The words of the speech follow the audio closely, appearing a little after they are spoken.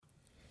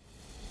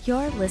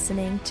You're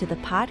listening to the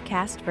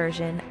podcast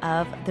version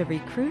of the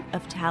Recruit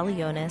of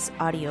Talionis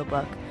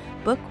audiobook,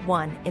 Book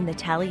 1 in the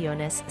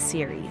Talionis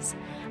series.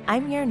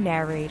 I'm your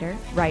narrator,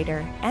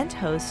 writer, and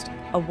host,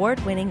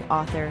 award-winning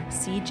author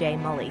C.J.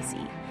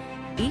 Malacy.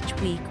 Each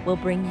week, we'll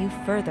bring you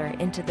further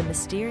into the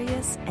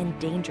mysterious and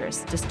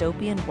dangerous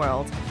dystopian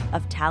world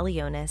of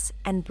Talionis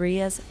and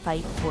Bria's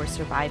fight for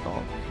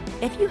survival.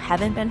 If you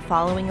haven't been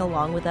following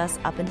along with us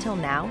up until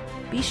now,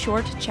 be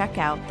sure to check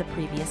out the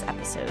previous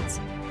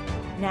episodes.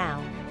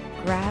 Now,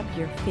 grab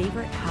your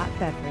favorite hot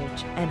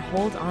beverage and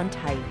hold on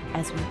tight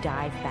as we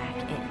dive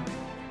back in.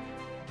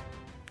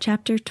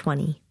 Chapter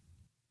 20.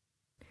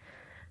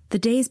 The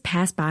days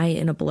pass by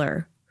in a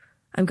blur.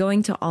 I'm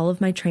going to all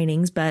of my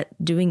trainings, but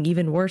doing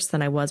even worse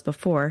than I was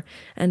before,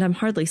 and I'm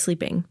hardly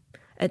sleeping.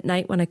 At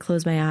night when I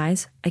close my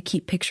eyes, I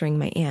keep picturing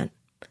my aunt.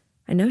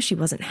 I know she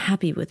wasn't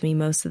happy with me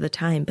most of the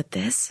time, but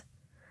this?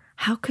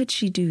 How could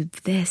she do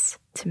this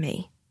to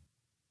me?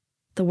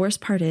 The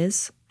worst part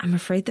is, I'm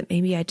afraid that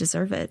maybe I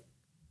deserve it.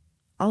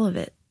 All of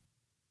it.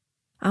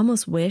 I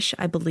almost wish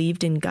I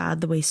believed in God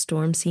the way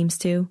Storm seems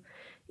to.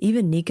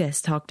 Even Nika has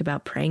talked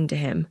about praying to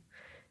him.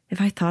 If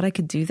I thought I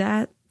could do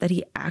that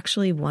he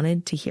actually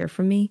wanted to hear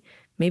from me,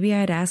 maybe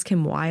I'd ask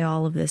him why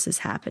all of this is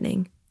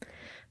happening.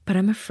 But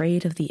I'm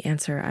afraid of the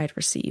answer I'd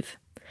receive.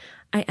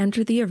 I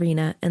enter the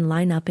arena and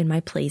line up in my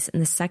place in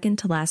the second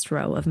to last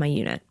row of my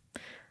unit.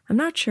 I'm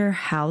not sure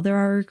how there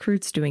are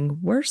recruits doing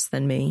worse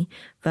than me,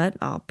 but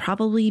I'll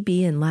probably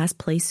be in last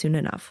place soon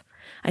enough.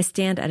 I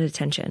stand at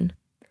attention.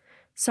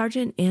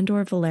 Sergeant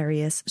Andor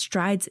Valerius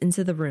strides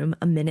into the room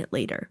a minute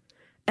later.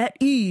 At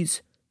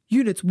ease!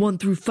 Units 1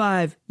 through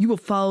 5, you will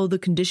follow the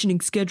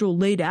conditioning schedule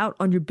laid out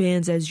on your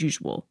bands as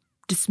usual.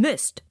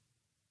 Dismissed!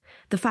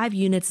 The 5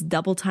 units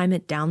double time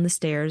it down the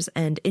stairs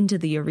and into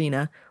the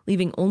arena,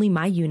 leaving only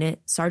my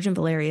unit, Sergeant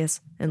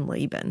Valerius, and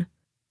Laban.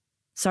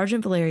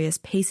 Sergeant Valerius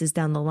paces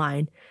down the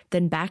line,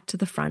 then back to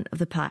the front of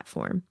the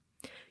platform.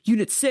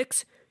 Unit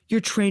 6, your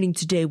training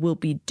today will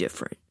be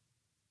different.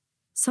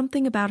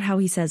 Something about how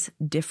he says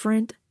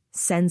different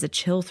sends a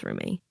chill through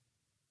me.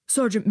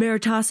 Sergeant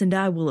Meritas and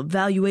I will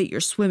evaluate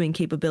your swimming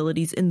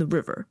capabilities in the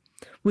river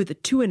with a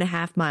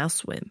 2.5-mile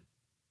swim.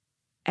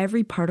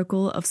 Every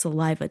particle of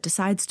saliva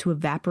decides to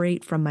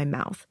evaporate from my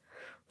mouth.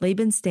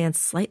 Laban stands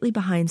slightly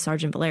behind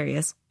Sergeant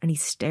Valerius, and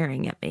he's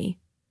staring at me.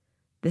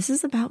 This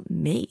is about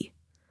me.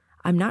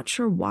 I'm not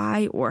sure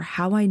why or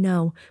how I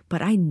know,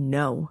 but I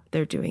know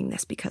they're doing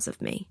this because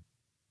of me.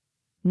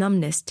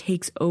 Numbness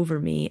takes over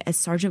me as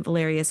Sergeant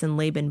Valerius and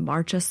Laban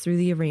march us through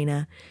the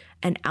arena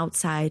and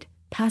outside,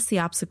 past the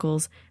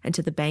obstacles, and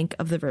to the bank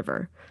of the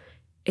river.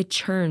 It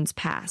churns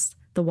past,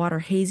 the water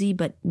hazy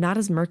but not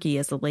as murky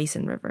as the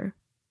Lacen River.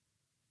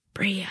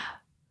 Bria,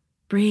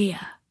 Bria,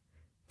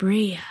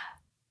 Bria.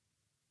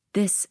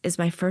 This is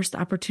my first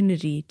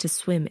opportunity to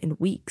swim in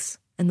weeks,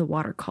 and the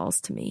water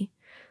calls to me.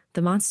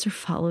 The monster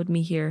followed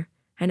me here,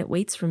 and it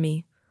waits for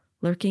me,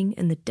 lurking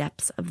in the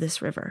depths of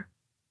this river.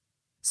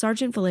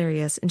 Sergeant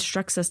Valerius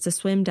instructs us to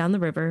swim down the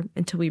river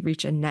until we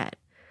reach a net,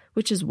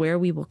 which is where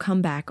we will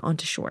come back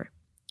onto shore.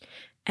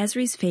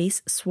 Ezri's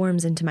face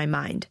swarms into my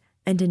mind,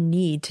 and a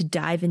need to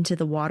dive into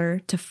the water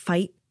to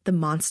fight the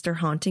monster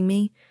haunting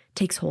me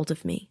takes hold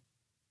of me.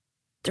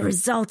 The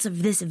results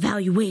of this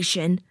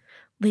evaluation,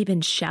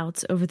 Laban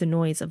shouts over the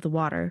noise of the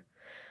water,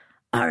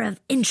 are of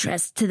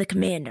interest to the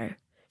commander.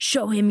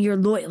 Show him your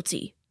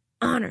loyalty.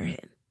 Honor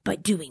him by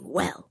doing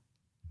well.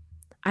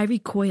 I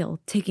recoil,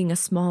 taking a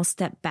small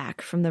step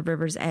back from the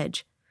river's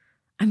edge.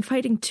 I'm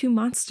fighting 2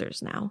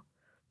 monsters now.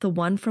 The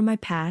one from my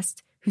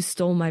past, who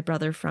stole my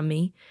brother from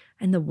me,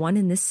 and the one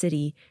in this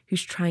city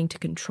who's trying to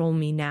control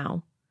me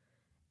now.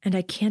 And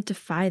I can't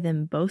defy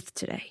them both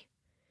today.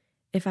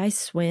 If I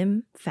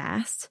swim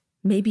fast,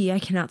 maybe I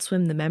can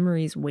outswim the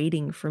memories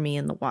waiting for me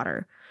in the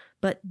water,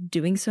 but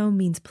doing so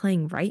means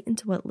playing right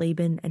into what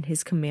Laban and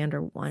his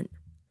commander want.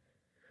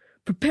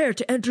 Prepare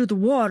to enter the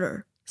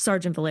water,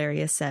 Sergeant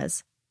Valerius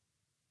says.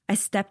 I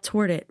step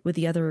toward it with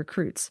the other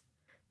recruits.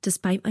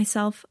 Despite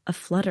myself, a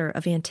flutter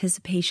of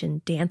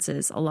anticipation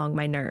dances along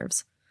my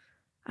nerves.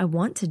 I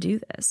want to do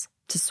this,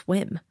 to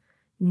swim,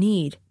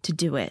 need to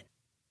do it.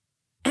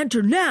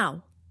 Enter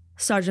now!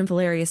 Sergeant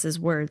Valerius's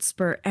words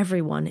spur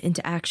everyone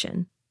into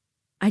action.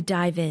 I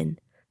dive in.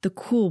 The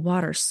cool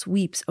water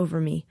sweeps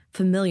over me,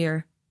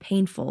 familiar,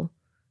 painful,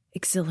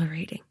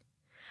 exhilarating.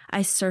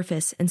 I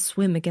surface and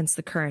swim against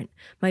the current,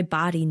 my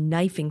body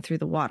knifing through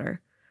the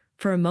water.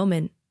 For a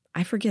moment,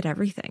 I forget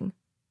everything.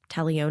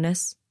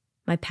 Talionis,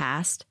 my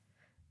past,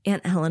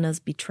 Aunt Helena's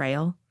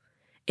betrayal.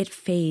 It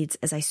fades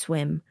as I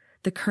swim,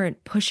 the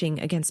current pushing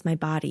against my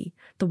body,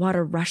 the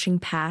water rushing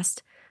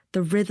past,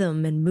 the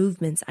rhythm and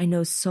movements I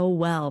know so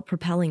well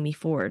propelling me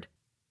forward.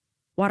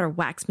 Water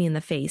whacks me in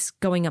the face,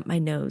 going up my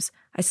nose.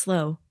 I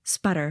slow,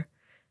 sputter,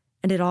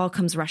 and it all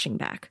comes rushing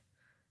back.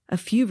 A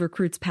few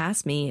recruits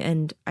pass me,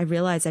 and I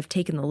realize I've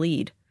taken the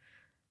lead.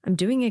 I'm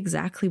doing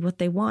exactly what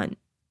they want.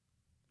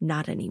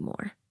 Not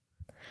anymore.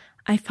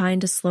 I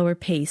find a slower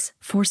pace,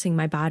 forcing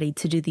my body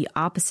to do the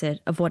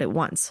opposite of what it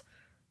wants.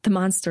 The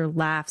monster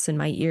laughs in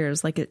my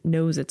ears like it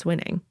knows it's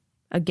winning.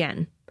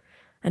 Again.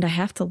 And I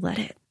have to let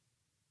it.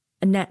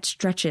 A net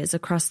stretches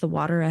across the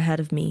water ahead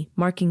of me,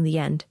 marking the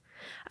end.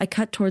 I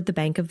cut toward the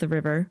bank of the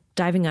river,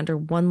 diving under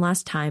one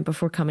last time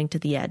before coming to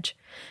the edge.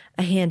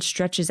 A hand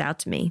stretches out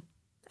to me.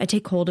 I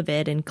take hold of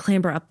it and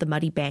clamber up the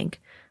muddy bank.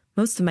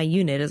 Most of my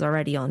unit is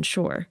already on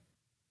shore.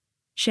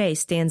 Shay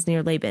stands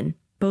near Laban,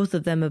 both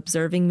of them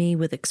observing me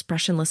with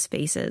expressionless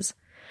faces.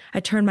 I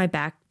turn my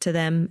back to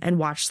them and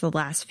watch the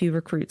last few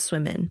recruits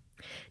swim in.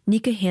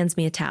 Nika hands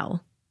me a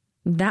towel.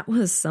 That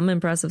was some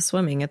impressive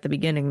swimming at the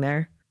beginning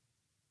there.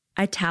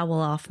 I towel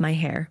off my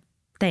hair.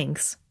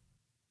 Thanks.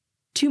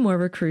 2 more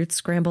recruits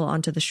scramble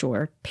onto the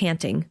shore,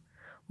 panting.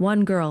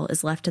 1 girl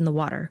is left in the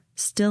water,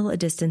 still a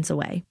distance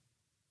away.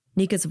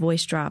 Nika's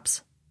voice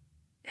drops.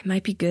 It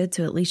might be good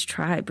to at least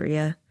try,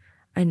 Bria.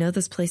 I know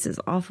this place is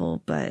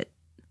awful, but...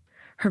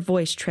 Her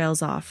voice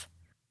trails off.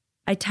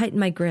 I tighten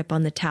my grip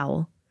on the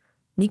towel.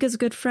 Nika's a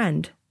good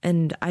friend,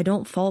 and I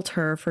don't fault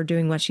her for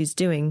doing what she's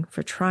doing,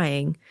 for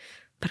trying,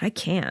 but I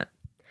can't.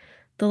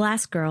 The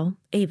last girl,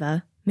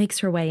 Ava, makes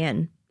her way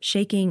in,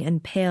 shaking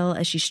and pale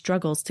as she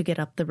struggles to get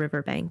up the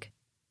riverbank.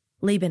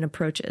 Laban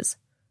approaches.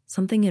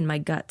 Something in my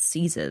gut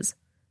seizes.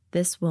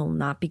 This will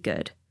not be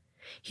good.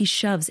 He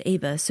shoves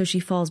Ava so she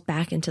falls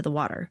back into the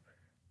water.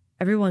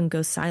 Everyone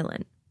goes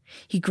silent.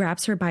 He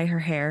grabs her by her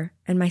hair,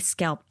 and my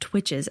scalp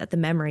twitches at the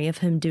memory of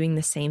him doing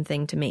the same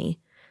thing to me.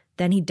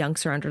 Then he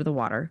dunks her under the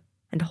water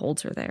and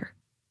holds her there.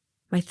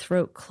 My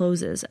throat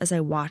closes as I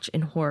watch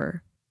in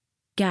horror.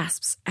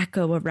 Gasps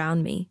echo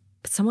around me,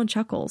 but someone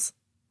chuckles,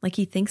 like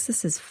he thinks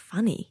this is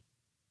funny.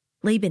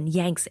 Laban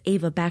yanks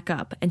Ava back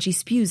up, and she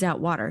spews out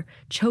water,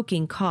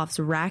 choking coughs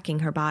racking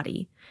her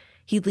body.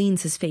 He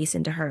leans his face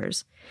into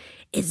hers.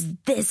 Is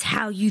this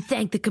how you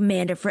thank the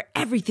commander for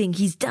everything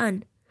he's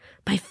done?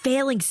 By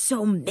failing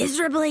so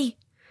miserably?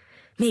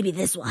 Maybe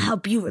this will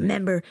help you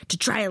remember to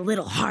try a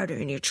little harder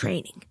in your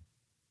training.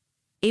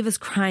 Ava's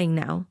crying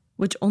now,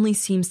 which only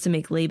seems to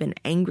make Laban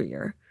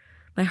angrier.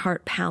 My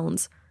heart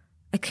pounds.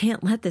 I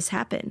can't let this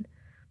happen.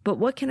 But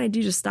what can I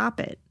do to stop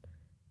it?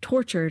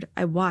 Tortured,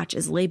 I watch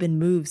as Laban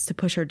moves to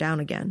push her down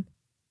again.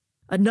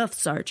 Enough,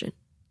 Sergeant.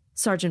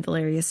 Sergeant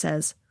Valerius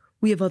says.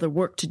 We have other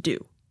work to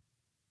do.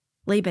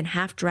 Laban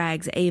half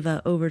drags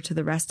Ava over to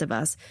the rest of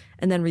us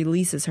and then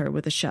releases her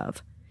with a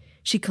shove.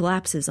 She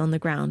collapses on the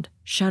ground,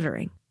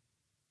 shuddering.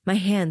 My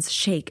hands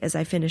shake as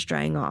I finish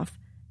drying off,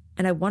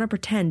 and I want to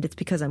pretend it's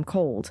because I'm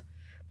cold,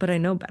 but I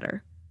know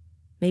better.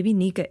 Maybe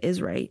Nika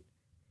is right.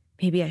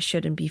 Maybe I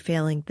shouldn't be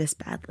failing this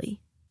badly.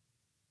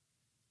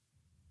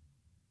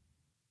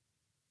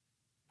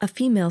 A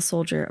female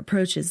soldier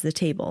approaches the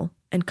table,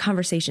 and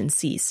conversations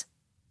cease.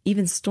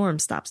 Even Storm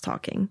stops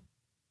talking.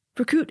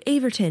 Recruit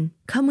Averton,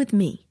 come with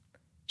me,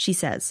 she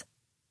says.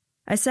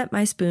 I set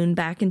my spoon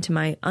back into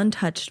my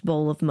untouched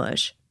bowl of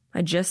mush.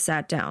 I just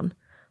sat down.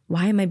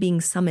 Why am I being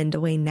summoned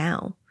away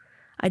now?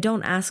 I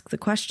don't ask the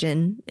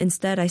question.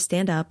 Instead, I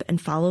stand up and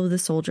follow the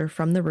soldier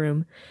from the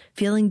room,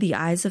 feeling the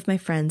eyes of my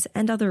friends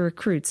and other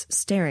recruits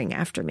staring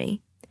after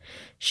me.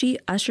 She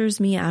ushers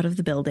me out of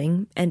the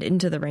building and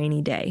into the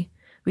rainy day.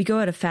 We go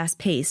at a fast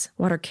pace,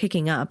 water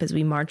kicking up as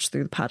we march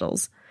through the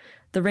puddles.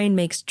 The rain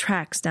makes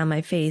tracks down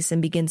my face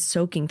and begins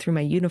soaking through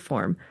my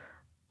uniform,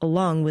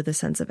 along with a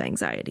sense of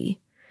anxiety.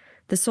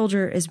 The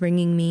soldier is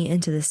bringing me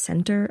into the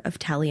center of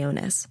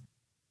Talionis.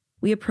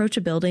 We approach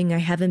a building I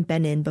haven't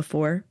been in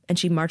before, and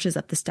she marches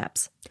up the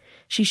steps.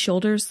 She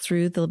shoulders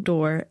through the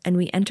door, and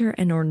we enter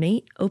an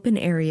ornate open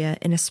area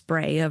in a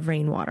spray of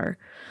rainwater.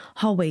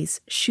 Hallways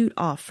shoot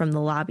off from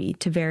the lobby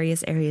to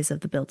various areas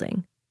of the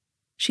building.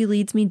 She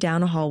leads me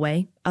down a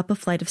hallway, up a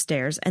flight of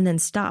stairs, and then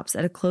stops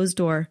at a closed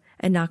door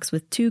and knocks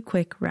with 2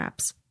 quick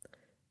raps.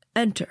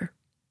 Enter.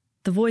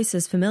 The voice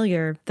is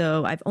familiar,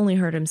 though I've only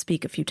heard him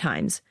speak a few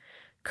times.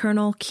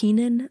 Colonel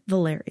Keenan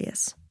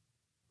Valerius.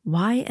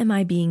 Why am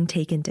I being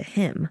taken to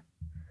him?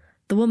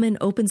 The woman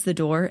opens the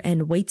door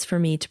and waits for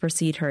me to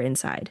precede her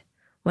inside.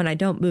 When I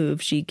don't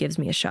move, she gives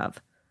me a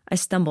shove. I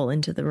stumble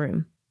into the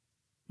room.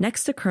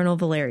 Next to Colonel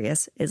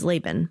Valerius is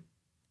Laban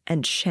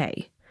and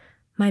Shay.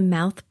 My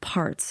mouth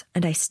parts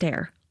and I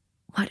stare.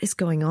 What is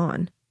going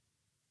on?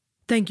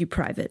 Thank you,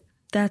 Private.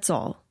 That's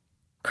all.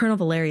 Colonel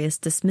Valerius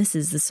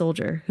dismisses the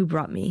soldier who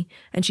brought me,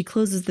 and she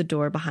closes the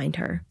door behind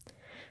her.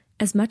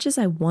 As much as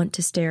I want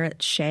to stare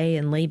at Shay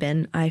and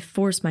Laban, I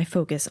force my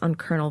focus on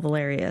Colonel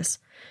Valerius.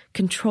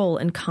 Control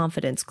and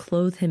confidence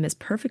clothe him as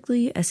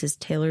perfectly as his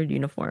tailored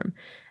uniform,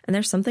 and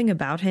there's something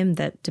about him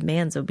that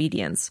demands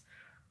obedience,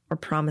 or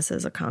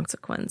promises a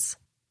consequence.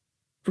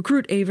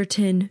 Recruit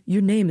Averton,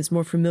 your name is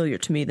more familiar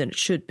to me than it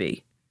should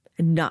be,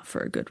 and not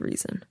for a good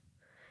reason.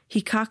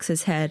 He cocks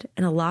his head,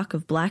 and a lock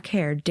of black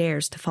hair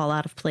dares to fall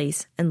out of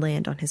place and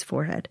land on his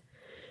forehead.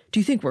 Do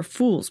you think we're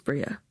fools,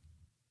 Bria?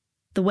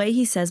 The way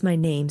he says my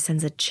name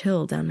sends a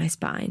chill down my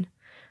spine.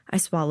 I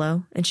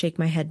swallow and shake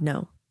my head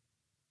no.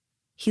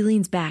 He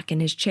leans back in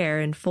his chair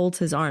and folds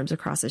his arms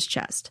across his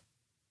chest.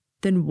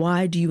 Then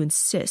why do you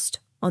insist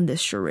on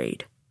this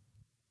charade?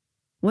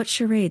 What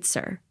charade,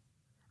 sir?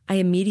 I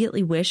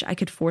immediately wish I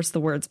could force the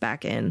words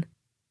back in.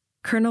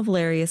 Colonel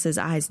Valerius's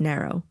eyes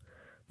narrow.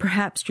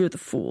 Perhaps you're the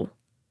fool.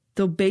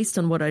 Though based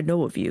on what I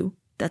know of you,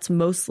 that's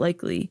most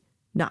likely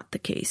not the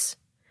case.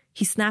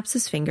 He snaps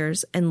his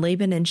fingers, and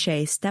Laban and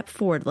Shay step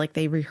forward like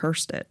they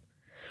rehearsed it.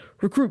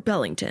 Recruit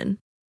Bellington.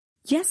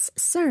 Yes,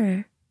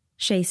 sir,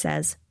 Shay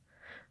says.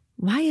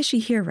 Why is she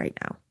here right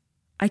now?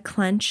 I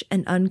clench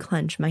and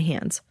unclench my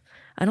hands.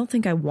 I don't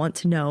think I want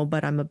to know,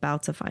 but I'm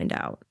about to find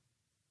out.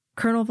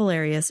 Colonel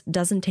Valerius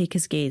doesn't take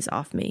his gaze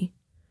off me.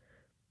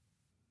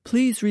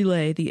 Please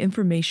relay the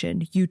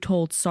information you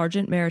told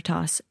Sergeant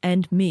Meritas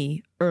and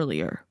me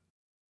earlier.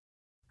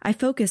 I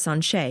focus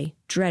on Shay,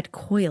 dread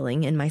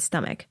coiling in my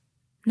stomach.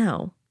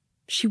 No,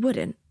 she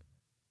wouldn't.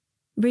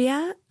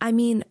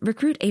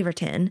 Recruit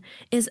Averton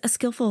is a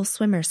skillful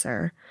swimmer,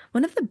 sir.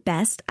 One of the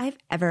best I've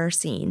ever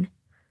seen.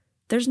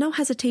 There's no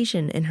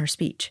hesitation in her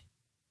speech.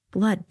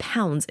 Blood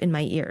pounds in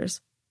my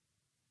ears.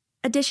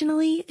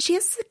 Additionally, she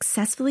has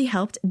successfully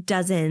helped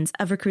dozens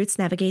of recruits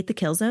navigate the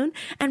kill zone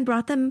and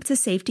brought them to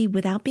safety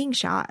without being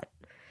shot.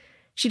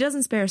 She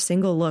doesn't spare a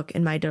single look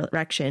in my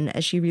direction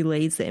as she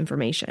relays the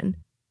information.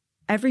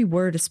 Every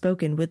word is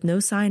spoken with no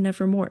sign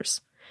of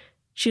remorse.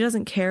 She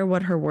doesn't care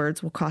what her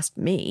words will cost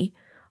me.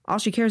 All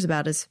she cares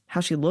about is how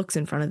she looks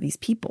in front of these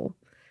people,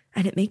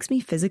 and it makes me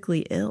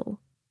physically ill.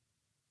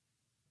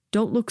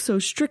 Don't look so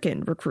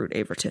stricken, Recruit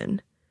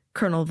Averton,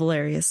 Colonel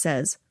Valerius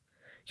says.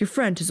 Your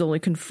friend has only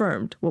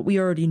confirmed what we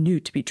already knew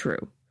to be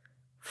true.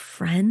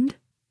 Friend?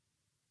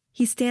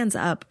 He stands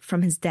up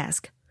from his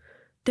desk.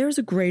 There is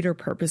a greater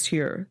purpose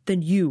here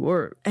than you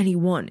or any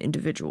one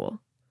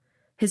individual.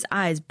 His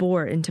eyes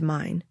bore into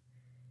mine.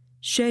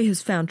 Shay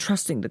has found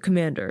trusting the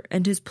commander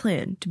and his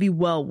plan to be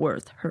well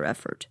worth her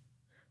effort.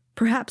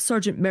 Perhaps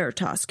Sergeant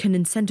Meritas can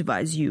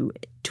incentivize you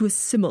to a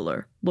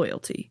similar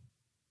loyalty.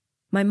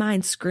 My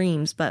mind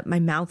screams, but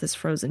my mouth is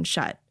frozen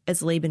shut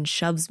as Laban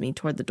shoves me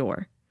toward the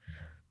door.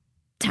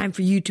 Time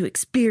for you to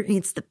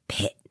experience the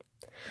pit.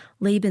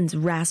 Laban's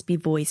raspy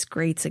voice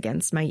grates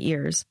against my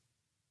ears.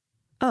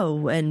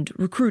 Oh, and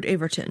Recruit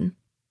Averton.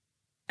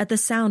 At the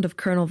sound of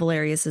Colonel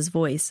Valerius's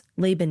voice,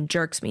 Laban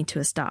jerks me to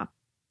a stop.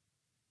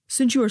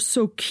 Since you are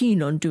so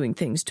keen on doing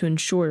things to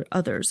ensure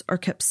others are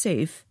kept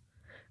safe.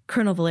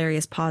 Colonel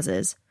Valerius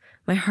pauses.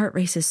 My heart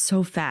races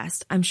so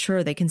fast, I'm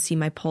sure they can see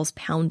my pulse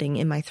pounding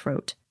in my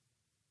throat.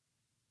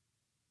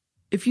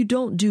 If you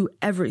don't do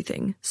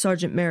everything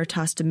Sergeant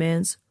Meritas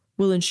demands,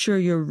 we'll ensure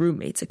your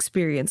roommates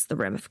experience the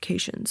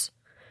ramifications.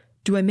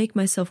 Do I make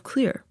myself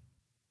clear?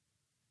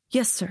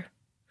 Yes, sir,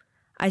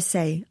 I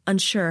say,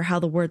 unsure how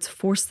the words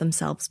force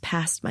themselves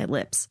past my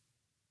lips.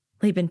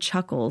 Laban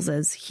chuckles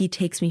as he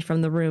takes me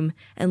from the room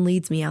and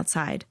leads me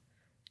outside.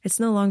 It's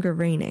no longer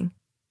raining.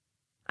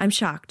 I'm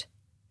shocked.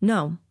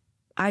 No,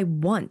 I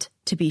want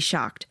to be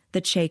shocked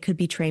that Shay could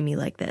betray me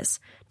like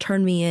this,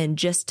 turn me in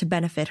just to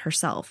benefit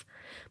herself.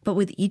 But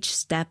with each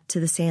step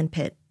to the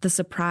sandpit, the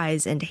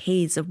surprise and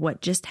haze of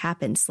what just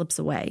happened slips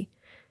away.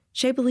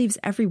 Shay believes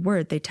every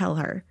word they tell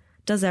her,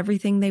 does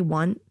everything they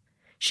want.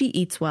 She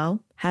eats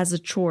well, has the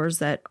chores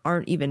that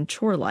aren't even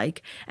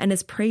chore-like, and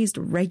is praised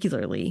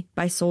regularly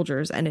by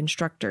soldiers and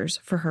instructors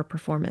for her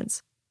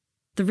performance.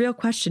 The real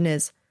question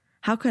is,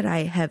 how could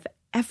I have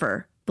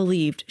ever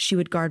believed she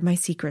would guard my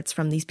secrets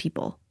from these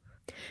people?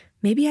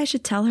 Maybe I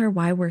should tell her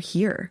why we're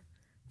here.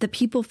 The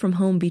people from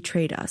home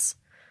betrayed us.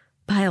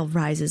 Bile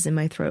rises in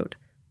my throat.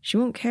 She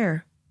won't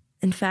care.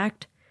 In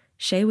fact,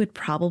 Shay would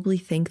probably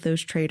think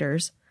those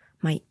traitors,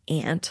 my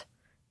aunt,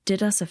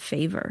 did us a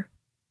favor.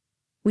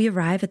 We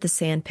arrive at the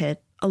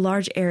sandpit, a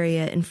large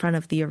area in front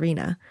of the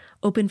arena,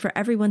 open for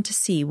everyone to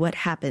see what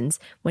happens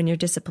when you're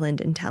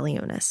disciplined in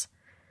Talionis.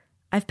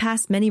 I've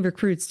passed many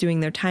recruits doing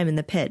their time in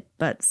the pit,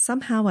 but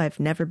somehow I've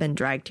never been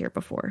dragged here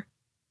before.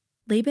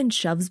 Laban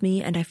shoves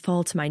me and I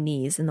fall to my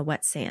knees in the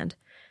wet sand.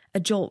 A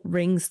jolt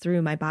rings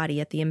through my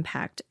body at the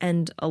impact,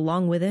 and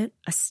along with it,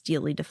 a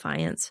steely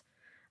defiance.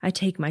 I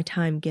take my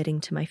time getting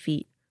to my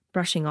feet,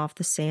 brushing off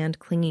the sand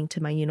clinging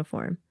to my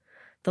uniform.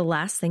 The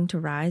last thing to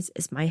rise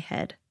is my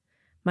head.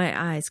 My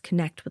eyes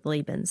connect with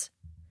Laban's.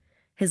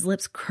 His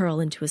lips curl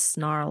into a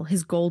snarl,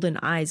 his golden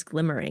eyes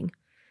glimmering.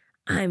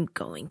 I'm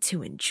going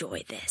to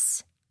enjoy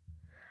this.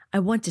 I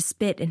want to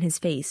spit in his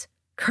face,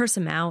 curse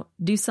him out,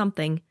 do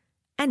something,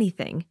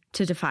 anything,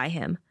 to defy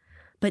him.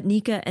 But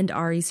Nika and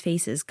Ari's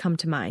faces come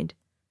to mind.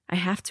 I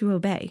have to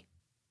obey.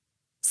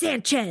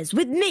 Sanchez,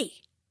 with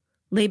me!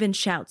 Laban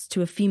shouts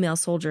to a female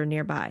soldier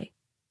nearby.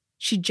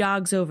 She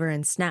jogs over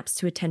and snaps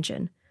to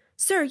attention.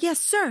 Sir, yes,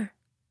 sir!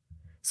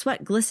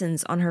 Sweat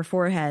glistens on her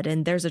forehead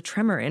and there's a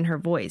tremor in her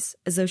voice,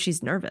 as though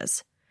she's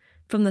nervous.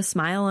 From the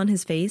smile on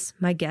his face,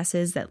 my guess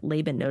is that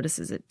Laban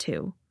notices it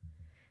too.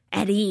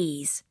 At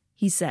ease,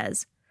 he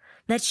says.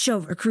 Let's show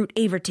Recruit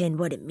Averton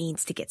what it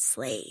means to get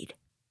slayed.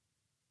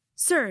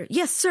 Sir,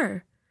 yes,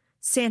 sir.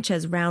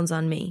 Sanchez rounds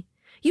on me.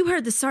 You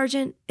heard the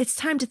sergeant. It's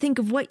time to think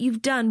of what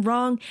you've done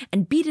wrong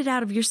and beat it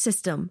out of your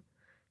system.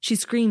 She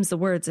screams the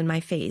words in my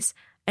face.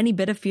 Any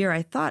bit of fear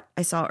I thought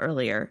I saw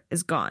earlier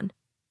is gone.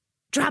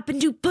 Drop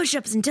and do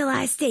push-ups until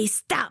I say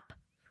stop,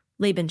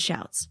 Laban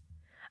shouts.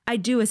 I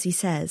do as he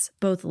says.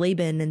 Both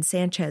Laban and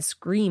Sanchez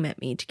scream at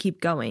me to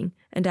keep going,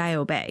 and I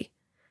obey,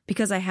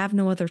 because I have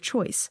no other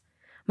choice.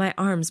 My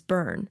arms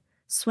burn.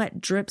 Sweat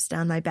drips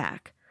down my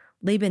back.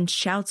 Laban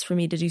shouts for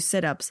me to do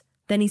sit-ups.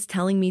 Then he's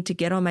telling me to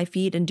get on my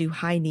feet and do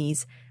high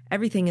knees.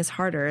 Everything is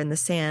harder in the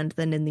sand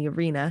than in the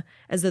arena,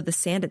 as though the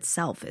sand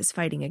itself is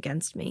fighting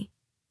against me.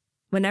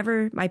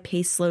 Whenever my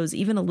pace slows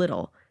even a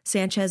little,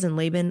 Sanchez and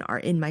Laban are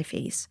in my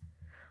face.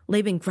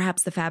 Laban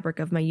grabs the fabric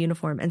of my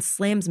uniform and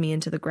slams me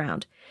into the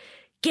ground.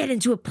 Get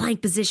into a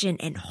plank position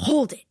and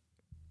hold it.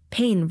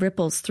 Pain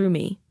ripples through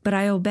me, but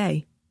I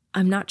obey.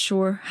 I'm not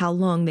sure how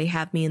long they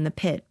have me in the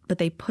pit, but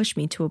they push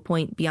me to a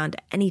point beyond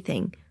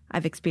anything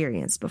I've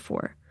experienced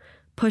before.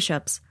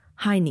 Push-ups,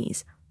 high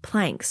knees,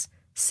 planks,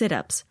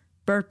 sit-ups,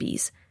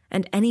 burpees,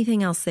 and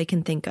anything else they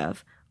can think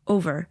of,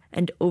 over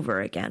and over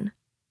again.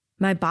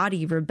 My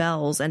body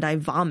rebels and I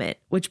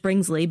vomit, which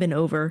brings Laban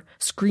over,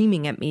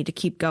 screaming at me to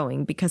keep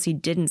going because he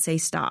didn't say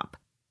stop.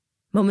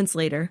 Moments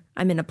later,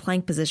 I'm in a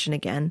plank position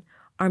again,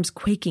 arms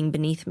quaking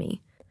beneath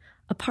me.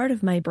 A part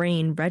of my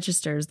brain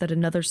registers that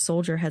another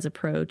soldier has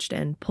approached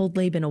and pulled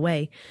Laban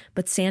away,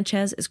 but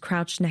Sanchez is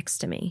crouched next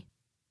to me.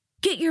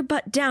 Get your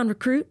butt down,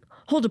 recruit.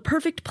 Hold a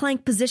perfect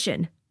plank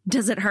position.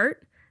 Does it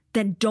hurt?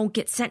 Then don't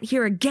get sent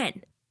here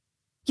again.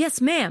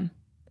 Yes, ma'am,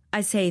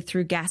 I say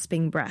through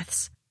gasping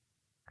breaths.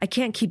 I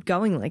can't keep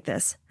going like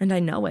this, and I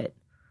know it.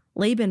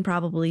 Laban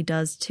probably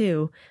does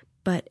too,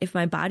 but if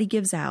my body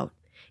gives out,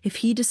 if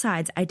he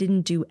decides I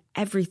didn't do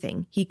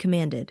everything he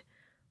commanded,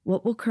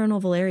 what will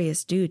Colonel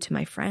Valerius do to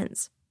my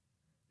friends?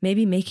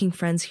 Maybe making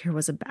friends here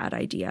was a bad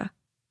idea.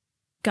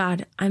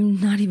 God,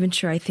 I'm not even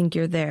sure I think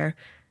you're there,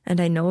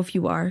 and I know if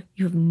you are,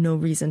 you have no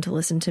reason to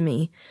listen to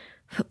me.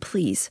 But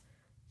please,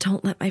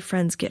 don't let my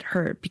friends get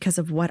hurt because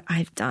of what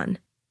I've done.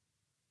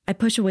 I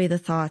push away the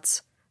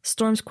thoughts.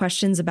 Storm's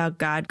questions about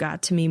God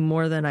got to me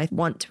more than I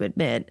want to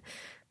admit.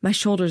 My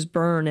shoulders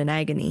burn in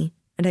agony,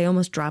 and I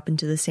almost drop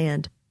into the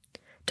sand.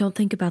 Don't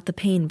think about the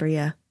pain,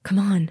 Bria. Come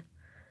on.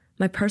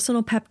 My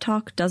personal pep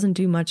talk doesn't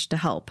do much to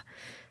help.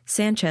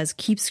 Sanchez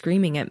keeps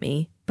screaming at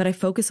me, but I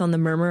focus on the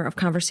murmur of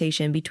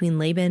conversation between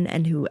Laban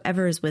and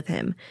whoever is with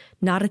him,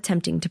 not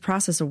attempting to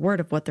process a word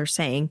of what they're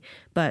saying,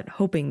 but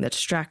hoping the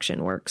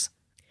distraction works.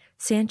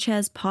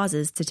 Sanchez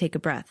pauses to take a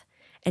breath,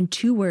 and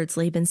 2 words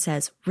Laban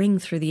says ring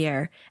through the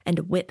air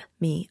and whip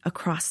me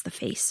across the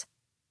face.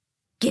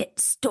 Get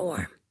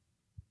Storm.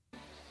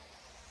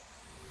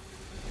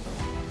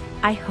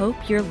 I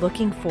hope you're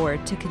looking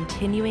forward to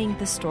continuing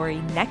the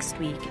story next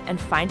week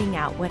and finding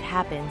out what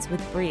happens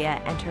with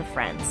Bria and her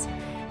friends.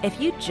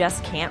 If you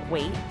just can't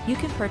wait, you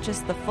can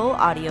purchase the full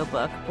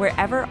audiobook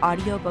wherever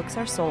audiobooks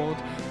are sold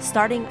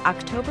starting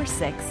October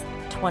 6th,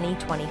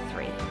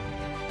 2023.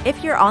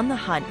 If you're on the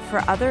hunt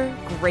for other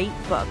great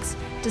books,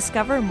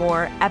 discover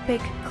more epic,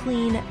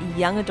 clean,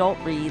 young adult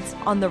reads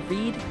on the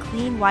Read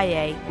Clean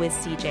YA with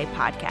CJ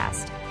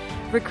podcast.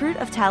 Recruit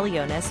of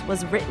Talionis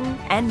was written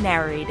and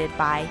narrated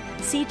by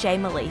CJ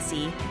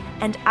Malacy,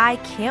 and I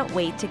can't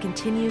wait to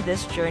continue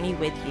this journey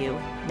with you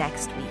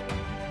next week.